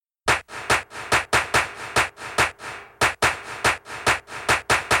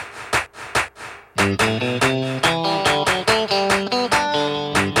Where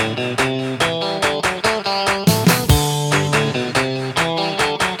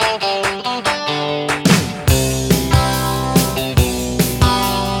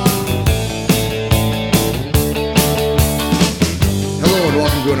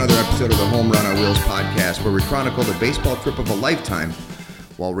we chronicle the baseball trip of a lifetime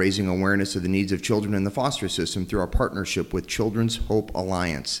while raising awareness of the needs of children in the foster system through our partnership with Children's Hope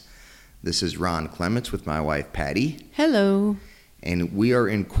Alliance. This is Ron Clements with my wife, Patty. Hello. And we are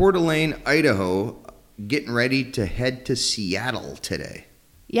in Coeur d'Alene, Idaho, getting ready to head to Seattle today.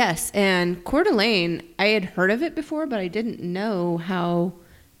 Yes, and Coeur d'Alene, I had heard of it before, but I didn't know how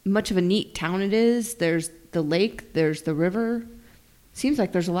much of a neat town it is. There's the lake, there's the river. Seems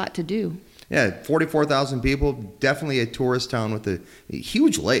like there's a lot to do. Yeah, 44,000 people, definitely a tourist town with a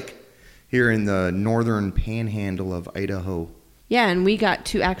huge lake here in the northern panhandle of Idaho. Yeah, and we got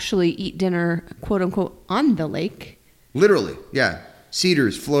to actually eat dinner, quote unquote, on the lake. Literally, yeah.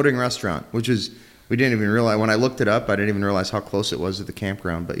 Cedars Floating Restaurant, which is, we didn't even realize, when I looked it up, I didn't even realize how close it was to the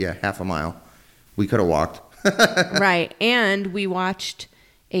campground. But yeah, half a mile. We could have walked. Right, and we watched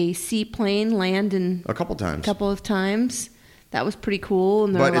a seaplane land a couple of times. That was pretty cool.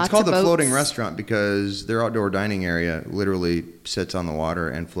 And but it's called the Floating Restaurant because their outdoor dining area literally sits on the water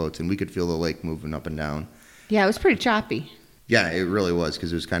and floats, and we could feel the lake moving up and down. Yeah, it was pretty choppy. Yeah, it really was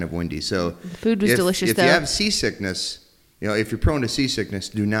because it was kind of windy. So the food was delicious, though. If you have seasickness, if you're prone to seasickness,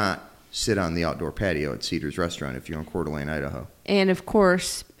 do not sit on the outdoor patio at Cedars Restaurant if you're in Coeur d'Alene, Idaho. And, of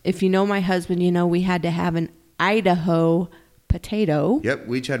course, if you know my husband, you know we had to have an Idaho potato. Yep,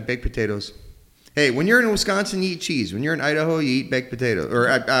 we each had baked potatoes. Hey, when you're in Wisconsin, you eat cheese. When you're in Idaho, you eat baked potatoes, or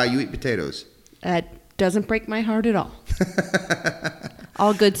you eat potatoes. That doesn't break my heart at all.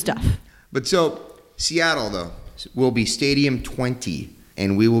 All good stuff. But so, Seattle, though, will be Stadium 20,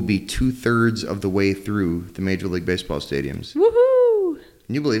 and we will be 2/3 of the way through the Major League Baseball stadiums. Woohoo!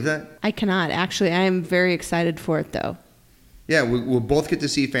 Can you believe that? I cannot. Actually, I am very excited for it, though. Yeah, we'll both get to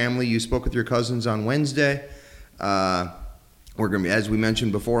see family. You spoke with your cousins on Wednesday. We're going to be, as we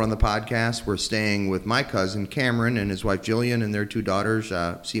mentioned before on the podcast, we're staying with my cousin Cameron and his wife Jillian and their two daughters,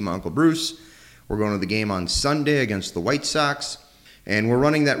 see my Uncle Bruce. We're going to the game on Sunday against the White Sox. And we're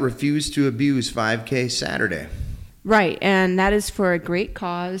running that Refuse to Abuse 5K Saturday. Right, and that is for a great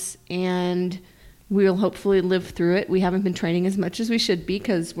cause, and we'll hopefully live through it. We haven't been training as much as we should be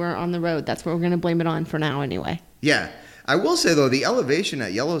because we're on the road. That's what we're going to blame it on for now anyway. Yeah. I will say, though, the elevation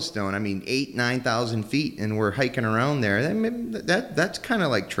at Yellowstone, 9,000 feet, and we're hiking around there. That's kind of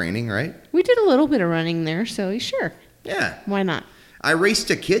like training, right? We did a little bit of running there, so sure. Yeah. Why not? I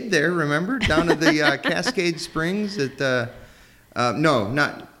raced a kid there, remember? Down at the Cascade Springs at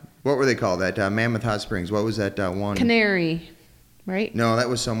what were they called? At Mammoth Hot Springs. What was that one? Canary, right? No, that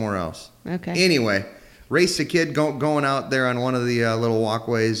was somewhere else. Okay. Anyway, raced a kid going out there on one of the little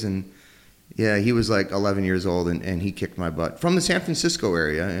walkways, and yeah, he was like 11 years old, and he kicked my butt. From the San Francisco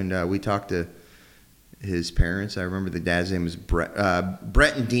area, and we talked to his parents. I remember the dad's name was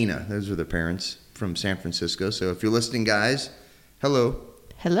Brett and Dina. Those were the parents from San Francisco. So if you're listening, guys, hello.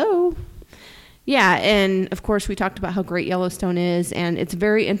 Hello. Yeah, and of course we talked about how great Yellowstone is, and it's a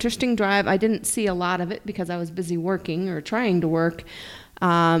very interesting drive. I didn't see a lot of it because I was busy working or trying to work.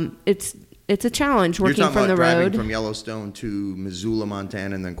 It's a challenge working from the road. You're talking about driving from Yellowstone to Missoula,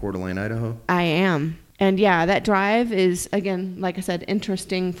 Montana, and then Coeur d'Alene, Idaho? I am. And yeah, that drive is, again, like I said,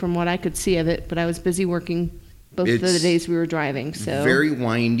 interesting from what I could see of it, but I was busy working both of the days we were driving. So very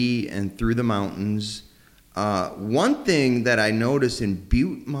windy and through the mountains. One thing that I noticed in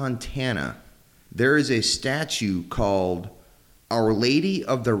Butte, Montana, there is a statue called Our Lady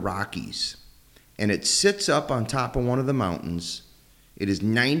of the Rockies, and it sits up on top of one of the mountains. It is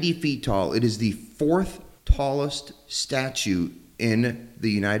 90 feet tall. It is the fourth tallest statue in the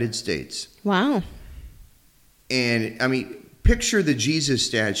United States. Wow. And, picture the Jesus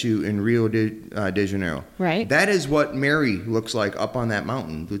statue in Rio de Janeiro. Right. That is what Mary looks like up on that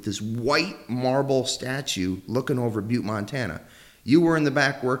mountain with this white marble statue looking over Butte, Montana. You were in the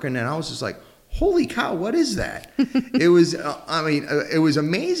back working, and I was just like, holy cow, what is that? It was, it was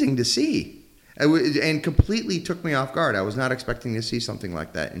amazing to see. And completely took me off guard. I was not expecting to see something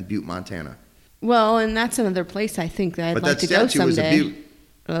like that in Butte, Montana. Well, and that's another place I think that I'd like to go someday. But that statue was a Butte.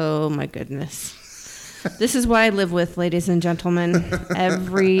 Oh, my goodness. This is what I live with, ladies and gentlemen,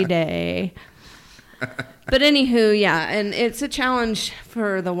 every day. But anywho, yeah, and it's a challenge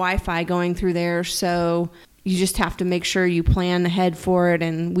for the Wi-Fi going through there, so you just have to make sure you plan ahead for it.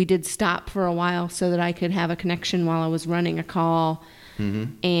 And we did stop for a while so that I could have a connection while I was running a call.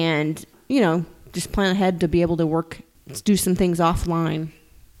 Mm-hmm. And, just plan ahead to be able to do some things offline.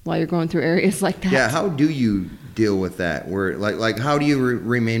 while you're going through areas like that. Yeah, how do you deal with that? Where like how do you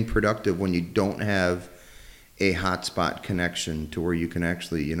remain productive when you don't have a hotspot connection to where you can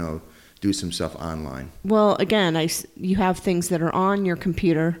actually, do some stuff online? Well, again, you have things that are on your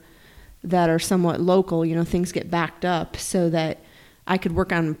computer that are somewhat local. Things get backed up so that I could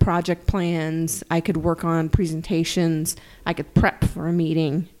work on project plans. I could work on presentations. I could prep for a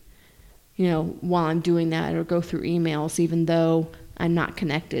meeting, while I'm doing that, or go through emails, even though I'm not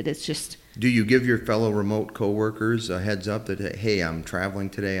connected. It's just... Do you give your fellow remote coworkers a heads up that, hey, I'm traveling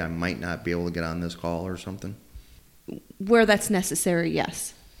today, I might not be able to get on this call or something? Where that's necessary,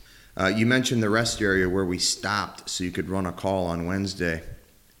 yes. You mentioned the rest area where we stopped so you could run a call on Wednesday.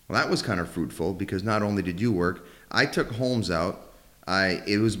 Well, that was kind of fruitful because not only did you work, I took Holmes out.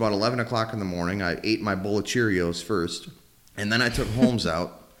 It was about 11 o'clock in the morning. I ate my bowl of Cheerios first, and then I took Holmes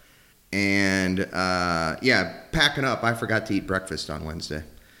out. And, packing up, I forgot to eat breakfast on Wednesday.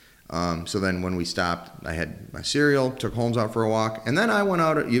 So then when we stopped, I had my cereal, took Holmes out for a walk, and then I went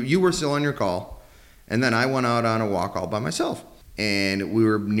out. You were still on your call, and then I went out on a walk all by myself. And we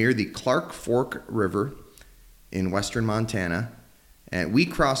were near the Clark Fork River in western Montana, and we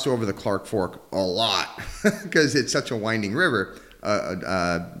crossed over the Clark Fork a lot because it's such a winding river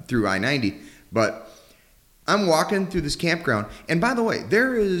through I-90. But I'm walking through this campground, and by the way,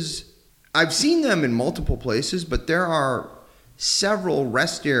 I've seen them in multiple places, but there are several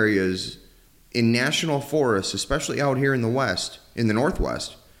rest areas in national forests, especially out here in the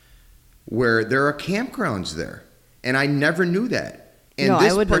Northwest, where there are campgrounds there. And I never knew that. And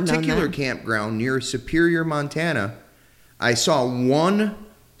this particular campground near Superior, Montana, I saw one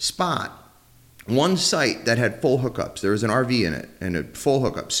site that had full hookups. There was an RV in it and a full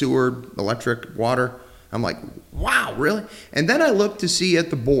hookup, sewer, electric, water. I'm like, wow, really? And then I looked to see at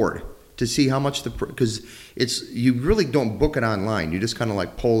the board to see how much because you really don't book it online. You just kind of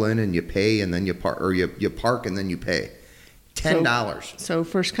like pull in and you pay and then you park, or you park and then you pay. $10. So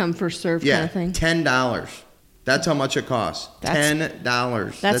first come, first serve kind of thing? $10. That's how much it costs.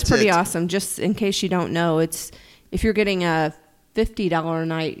 $10. That's pretty awesome. Just in case you don't know, if you're getting a $50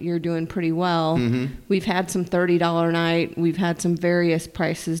 night, you're doing pretty well. Mm-hmm. We've had some $30 night. We've had some various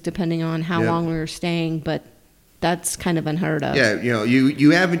prices depending on how long we were staying, but that's kind of unheard of. Yeah, you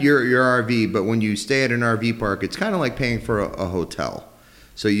have your RV, but when you stay at an RV park, it's kind of like paying for a hotel.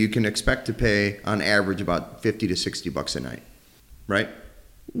 So you can expect to pay on average about $50 to $60 a night, right?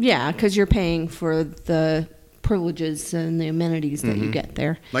 Yeah, because you're paying for the privileges and the amenities that you get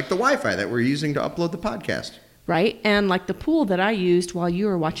there. Like the Wi-Fi that we're using to upload the podcast. Right, and like the pool that I used while you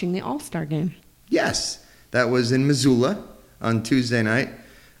were watching the All-Star game. Yes, that was in Missoula on Tuesday night.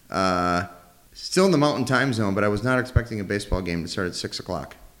 Still in the Mountain Time Zone, but I was not expecting a baseball game to start at 6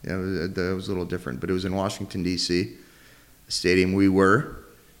 o'clock. It was a little different, but it was in Washington, D.C., the stadium we were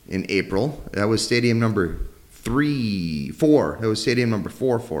in April. That was stadium number 4. That was stadium number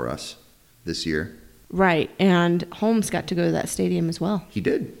 4 for us this year. Right, and Holmes got to go to that stadium as well. He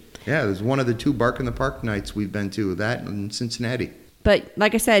did. Yeah, it was one of the 2 Bark in the Park nights we've been to, that in Cincinnati. But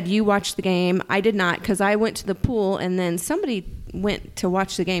like I said, you watched the game. I did not, because I went to the pool, and then somebody went to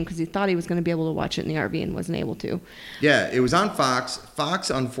watch the game because he thought he was going to be able to watch it in the RV and wasn't able to. Yeah, it was on Fox. Fox,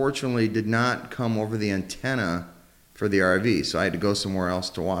 unfortunately, did not come over the antenna for the RV, so I had to go somewhere else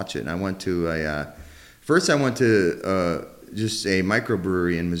to watch it. And I went to just a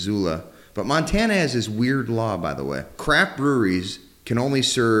microbrewery in Missoula. But Montana has this weird law, by the way. Craft breweries can only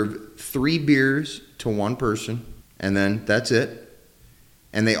serve 3 beers to 1 person, and then that's it.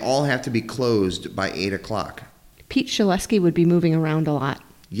 And they all have to be closed by 8 o'clock. Pete Shaleski would be moving around a lot.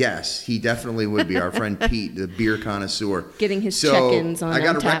 Yes, he definitely would be. Our friend Pete, the beer connoisseur. Getting his check-ins on I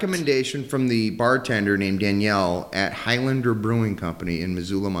got Untapped. a recommendation from the bartender named Danielle at Highlander Brewing Company in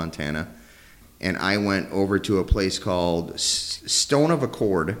Missoula, Montana. And I went over to a place called Stone of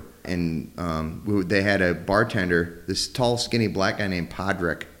Accord. And they had a bartender, this tall, skinny black guy named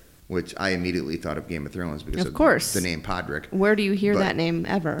Podrick, which I immediately thought of Game of Thrones because of the name Podrick. Where do you hear that name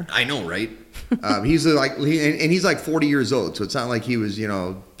ever? I know, right? He's like 40 years old, so it's not like he was,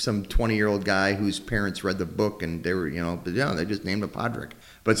 some 20-year-old guy whose parents read the book and they were, they just named him Podrick.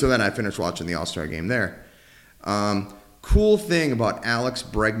 But so then I finished watching the All-Star game there. Cool thing about Alex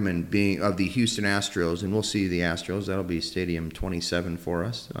Bregman being of the Houston Astros, and we'll see the Astros. That'll be Stadium 27 for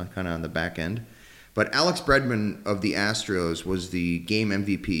us, kind of on the back end. But Alex Bregman of the Astros was the game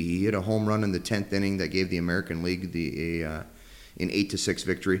MVP. He hit a home run in the 10th inning that gave the American League an 8-6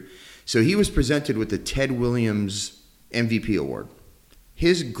 victory. So he was presented with the Ted Williams MVP award.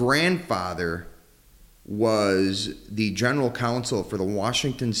 His grandfather was the general counsel for the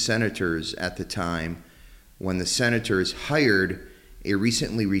Washington Senators at the time when the Senators hired a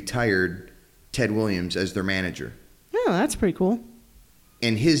recently retired Ted Williams as their manager. Oh, that's pretty cool.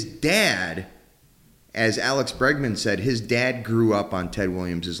 And his dad, as Alex Bregman said, his dad grew up on Ted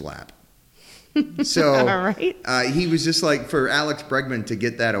Williams' lap. So right. He was just like, for Alex Bregman to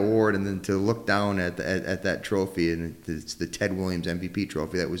get that award and then to look down at that trophy, and it's the Ted Williams MVP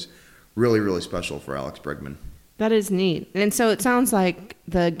trophy, that was really, really special for Alex Bregman. That is neat. And so it sounds like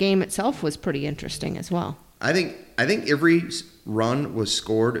the game itself was pretty interesting as well. I think every run was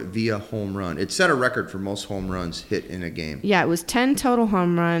scored via home run. It set a record for most home runs hit in a game. Yeah, it was 10 total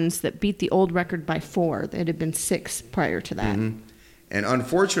home runs that beat the old record by 4. It had been 6 prior to that. Mm-hmm. And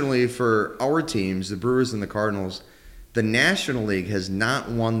unfortunately for our teams, the Brewers and the Cardinals, the National League has not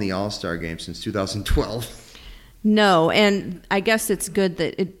won the All-Star Game since 2012. No, and I guess it's good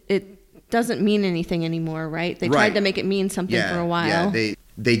that it doesn't mean anything anymore, right? They tried to make it mean something for a while. Yeah,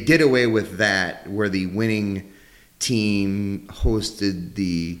 they did away with that, where the winning team hosted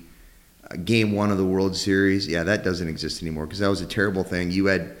the Game 1 of the World Series. Yeah, that doesn't exist anymore because that was a terrible thing. You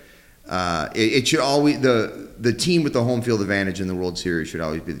had it should always the team with the home field advantage in the World Series should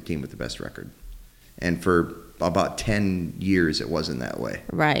always be the team with the best record. And for about 10 years, it wasn't that way.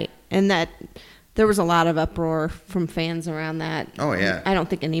 Right, and that there was a lot of uproar from fans around that. Oh yeah, I don't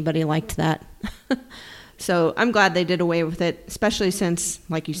think anybody liked that. So I'm glad they did away with it, especially since,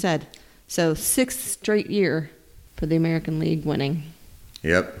 like you said, so 6th straight year for the American League winning.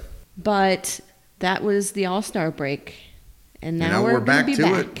 Yep. But that was the All-Star break. And now we're back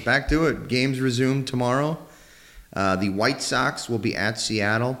to it. Back to it. Games resume tomorrow. The White Sox will be at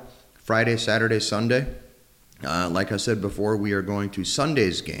Seattle Friday, Saturday, Sunday. Like I said before, we are going to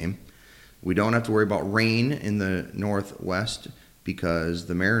Sunday's game. We don't have to worry about rain in the Northwest because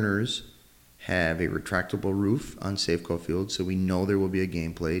the Mariners have a retractable roof on Safeco Field, so we know there will be a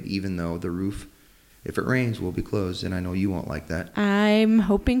game played, even though the roof, if it rains, will be closed, and I know you won't like that. I'm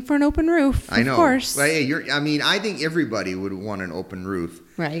hoping for an open roof, I know. Of course. Well, hey, I think everybody would want an open roof.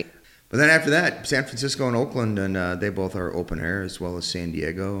 Right. But then after that, San Francisco and Oakland, and they both are open air, as well as San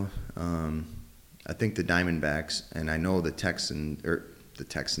Diego. I think the Diamondbacks, and I know the Texans.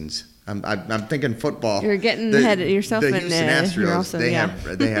 I'm thinking football. You're getting ahead of yourself. The Houston Astros, they have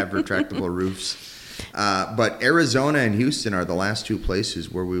retractable roofs. But Arizona and Houston are the last two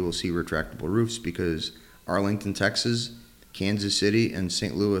places where we will see retractable roofs because Arlington, Texas, Kansas City, and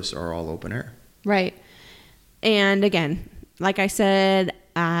St. Louis are all open air. Right. And again, like I said,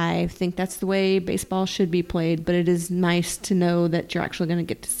 I think that's the way baseball should be played, but it is nice to know that you're actually going to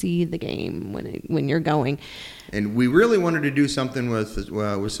get to see the game when you're going. And we really wanted to do something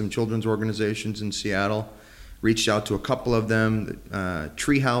with some children's organizations in Seattle. Reached out to a couple of them.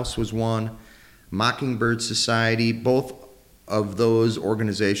 Treehouse was one. Mockingbird Society. Both of those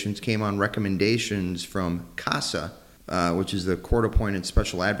organizations came on recommendations from CASA, which is the court-appointed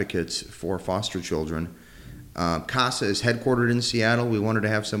special advocates for foster children. CASA is headquartered in Seattle. We wanted to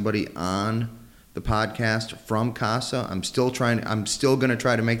have somebody on the podcast from CASA. I'm still going to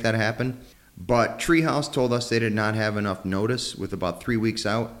try to make that happen. But Treehouse told us they did not have enough notice with about 3 weeks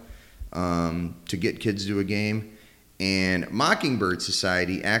out to get kids to a game. And Mockingbird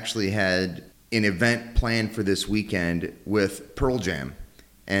Society actually had an event planned for this weekend with Pearl Jam.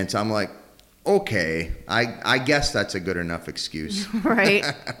 And so I'm like, okay, I guess that's a good enough excuse. Right.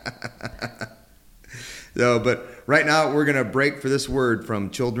 So, but right now we're going to break for this word from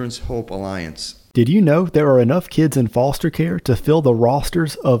Children's Hope Alliance. Did you know there are enough kids in foster care to fill the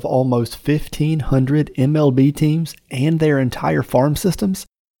rosters of almost 1,500 MLB teams and their entire farm systems?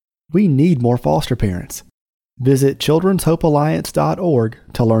 We need more foster parents. Visit childrenshopealliance.org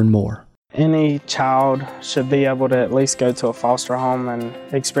to learn more. Any child should be able to at least go to a foster home and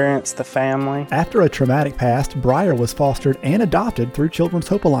experience the family. After a traumatic past, Briar was fostered and adopted through Children's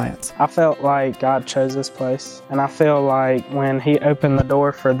Hope Alliance. I felt like God chose this place, and I feel like when He opened the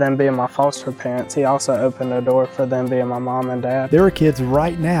door for them being my foster parents, He also opened the door for them being my mom and dad. There are kids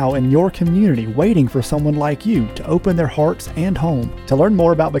right now in your community waiting for someone like you to open their hearts and home. To learn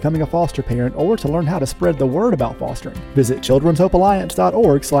more about becoming a foster parent or to learn how to spread the word about fostering, visit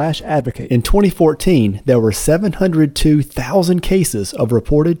childrenshopealliance.org/advocate. In 2014, there were 702,000 cases of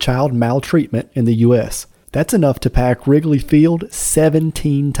reported child maltreatment in the U.S. That's enough to pack Wrigley Field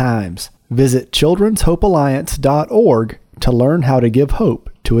 17 times. Visit childrenshopealliance.org to learn how to give hope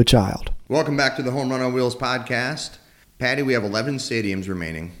to a child. Welcome back to the Home Run on Wheels podcast. Patty, we have 11 stadiums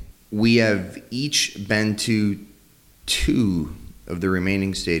remaining. We have each been to 2 of the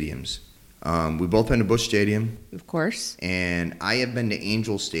remaining stadiums. We've both been to Busch Stadium. Of course. And I have been to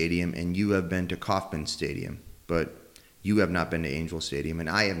Angel Stadium, and you have been to Kauffman Stadium. But You have not been to Angel Stadium, and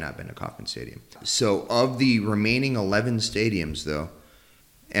I have not been to Kauffman Stadium. So of the remaining 11 stadiums, though,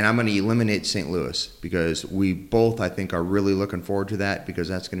 and I'm going to eliminate St. Louis because we both, I think, are really looking forward to that because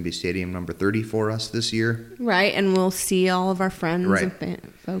that's going to be stadium number 30 for us this year. Right, and we'll see all of our friends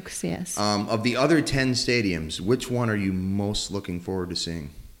and folks, yes. Of the other 10 stadiums, which one are you most looking forward to seeing?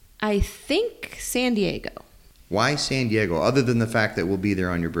 I think San Diego. Why San Diego, other than the fact that we'll be there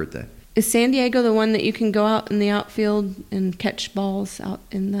on your birthday? Is San Diego the one that you can go out in the outfield and catch balls out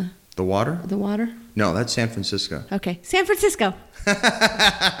in the water? The water? No, that's San Francisco. Okay, San Francisco. As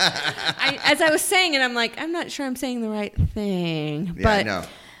I was saying it, I'm like, I'm not sure I'm saying the right thing. Yeah, I know.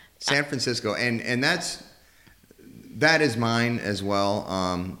 San Francisco, and that is mine as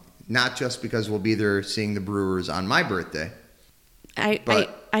well. Not just because we'll be there seeing the Brewers on my birthday.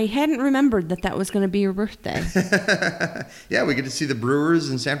 I hadn't remembered that was going to be your birthday. Yeah, we get to see the Brewers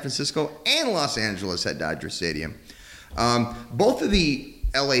in San Francisco and Los Angeles at Dodger Stadium. Both of the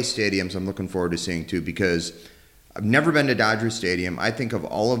LA stadiums I'm looking forward to seeing too because I've never been to Dodger Stadium. I think of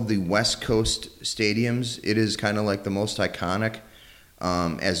all of the West Coast stadiums, it is kind of like the most iconic.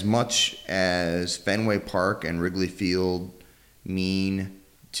 As much as Fenway Park and Wrigley Field mean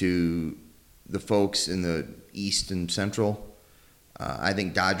to the folks in the East and Central, I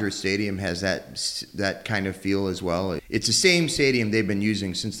think Dodger Stadium has that kind of feel as well. It's the same stadium they've been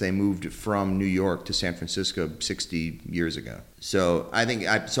using since they moved from New York to San Francisco 60 years ago. So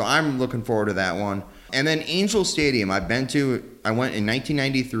I'm looking forward to that one. And then Angel Stadium, I went in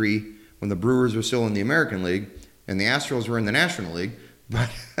 1993 when the Brewers were still in the American League and the Astros were in the National League. But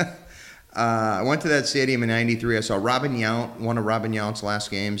I went to that stadium in 93. I saw Robin Yount, one of Robin Yount's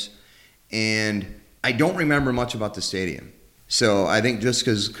last games, and I don't remember much about the stadium. So I think just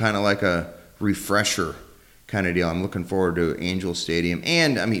because kind of like a refresher kind of deal, I'm looking forward to Angel Stadium.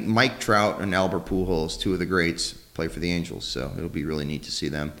 And, I mean, Mike Trout and Albert Pujols, two of the greats, play for the Angels. So it'll be really neat to see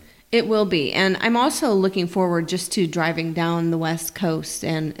them. It will be. And I'm also looking forward just to driving down the West Coast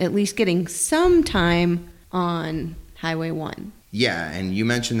and at least getting some time on Highway 1. Yeah, and you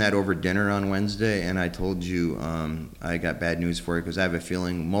mentioned that over dinner on Wednesday, and I told you I got bad news for you because I have a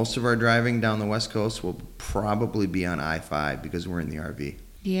feeling most of our driving down the West Coast will probably be on I-5 because we're in the RV.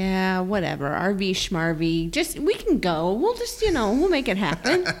 Yeah, whatever. RV, schmarv. We can go. We'll just, we'll make it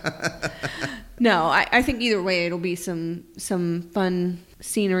happen. No, I think either way it'll be some fun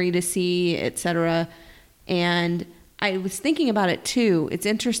scenery to see, etc. And I was thinking about it too. It's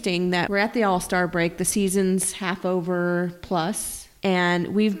interesting that we're at the All-Star break. The season's half over plus, and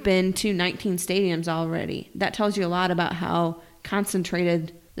we've been to 19 stadiums already. That tells you a lot about how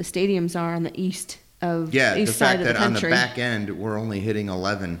concentrated the stadiums are on the east side of the country. Yeah, the fact that on the back end we're only hitting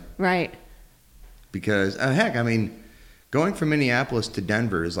 11. Right. Because going from Minneapolis to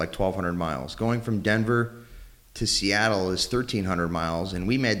Denver is like 1,200 miles. Going from Denver to Seattle is 1,300 miles, and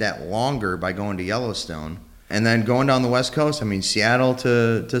we made that longer by going to Yellowstone. And then going down the West Coast, Seattle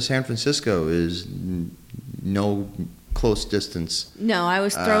to San Francisco is no close distance. No, I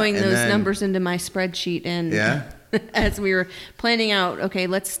was throwing those numbers into my spreadsheet, and as we were planning out, okay,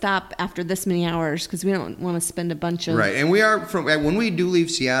 let's stop after this many hours because we don't want to spend a bunch of... Right, and we are, when we do leave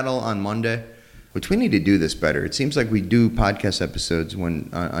Seattle on Monday, which we need to do this better. It seems like we do podcast episodes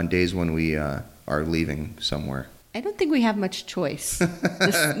on days when we are leaving somewhere. I don't think we have much choice.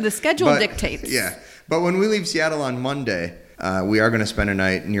 The schedule dictates. Yeah. But when we leave Seattle on Monday, we are going to spend a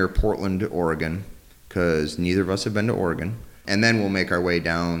night near Portland, Oregon, because neither of us have been to Oregon. And then we'll make our way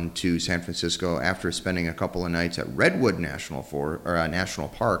down to San Francisco after spending a couple of nights at Redwood National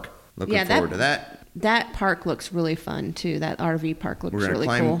Park. Looking forward to that. That park looks really fun, too. That RV park looks really cool.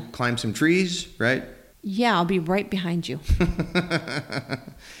 We're going to climb some trees, right? Yeah, I'll be right behind you.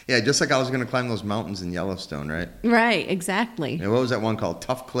 Yeah, just like I was going to climb those mountains in Yellowstone, right? Right, exactly. And what was that one called?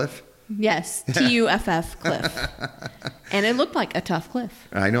 Tough Cliff? Yes, Tuff Cliff. And it looked like a tough cliff.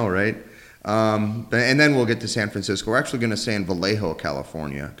 I know, right? And then we'll get to San Francisco. We're actually going to stay in Vallejo,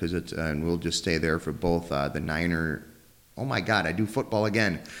 California, and we'll just stay there for both the Niner. Oh my God, I do football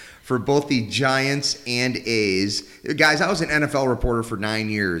again. For both the Giants and A's. Guys, I was an NFL reporter for 9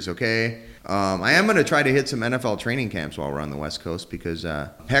 years, okay? I am going to try to hit some NFL training camps while we're on the West Coast because,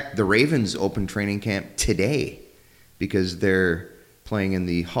 the Ravens open training camp today because they're playing in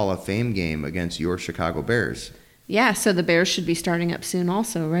the Hall of Fame game against your Chicago Bears. Yeah, so the Bears should be starting up soon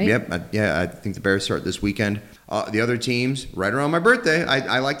also, right? Yep. I think the Bears start this weekend. The other teams, right around my birthday,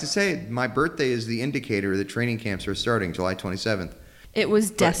 I like to say my birthday is the indicator that training camps are starting July 27th. It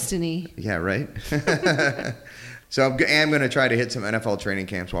was destiny. Yeah, right? So I'm going to try to hit some NFL training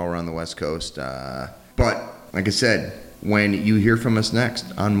camps while we're on the West Coast. But like I said, when you hear from us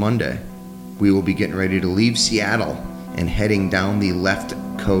next on Monday, we will be getting ready to leave Seattle and heading down the left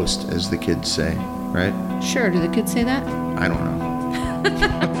coast, as the kids say, right? Sure. Do the kids say that? I don't know.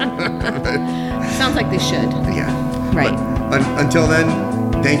 Sounds like they should. Yeah. Right. But, until then,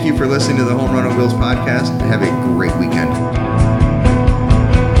 thank you for listening to the Home Run on Wheels podcast. Have a great weekend.